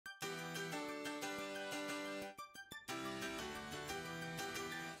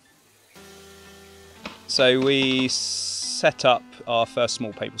So we set up our first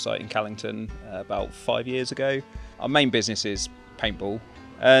small paintball site in Callington about 5 years ago. Our main business is paintball,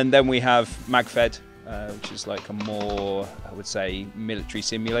 and then we have MagFed, which is like a more, I would say, military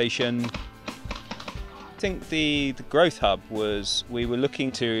simulation. I think the growth hub was, we were looking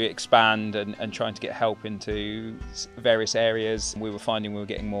to expand and trying to get help into various areas. We were finding we were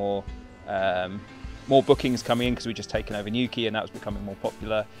getting more bookings coming in because we'd just taken over Newquay and that was becoming more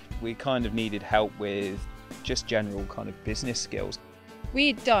popular. We kind of needed help with just general kind of business skills.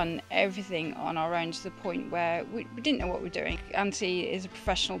 We'd done everything on our own to the point where we didn't know what we were doing. Anthony is a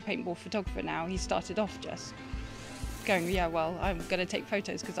professional paintball photographer now. He started off just going, yeah, well, I'm going to take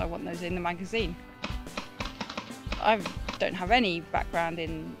photos because I want those in the magazine. I don't have any background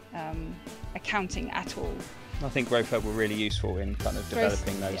in accounting at all. I think Growth Hub were really useful in kind of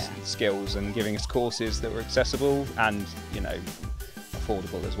developing those skills and giving us courses that were accessible and, you know,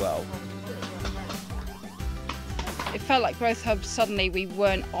 affordable as well. It felt like Growth Hub, suddenly we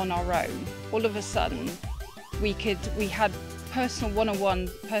weren't on our own. All of a sudden we had personal one-on-one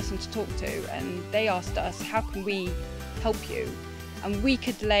person to talk to, and they asked us, how can we help you? And we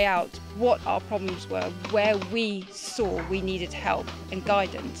could lay out what our problems were, where we saw we needed help and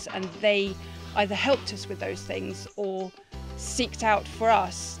guidance, and they either helped us with those things or seeked out for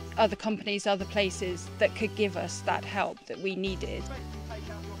us other companies, other places that could give us that help that we needed.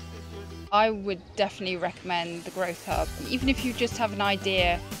 I would definitely recommend the Growth Hub. Even if you just have an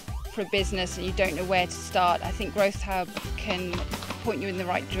idea for a business and you don't know where to start, I think Growth Hub can point you in the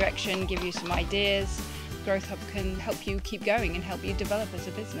right direction, give you some ideas. Growth Hub can help you keep going and help you develop as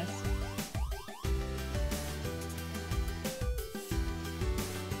a business.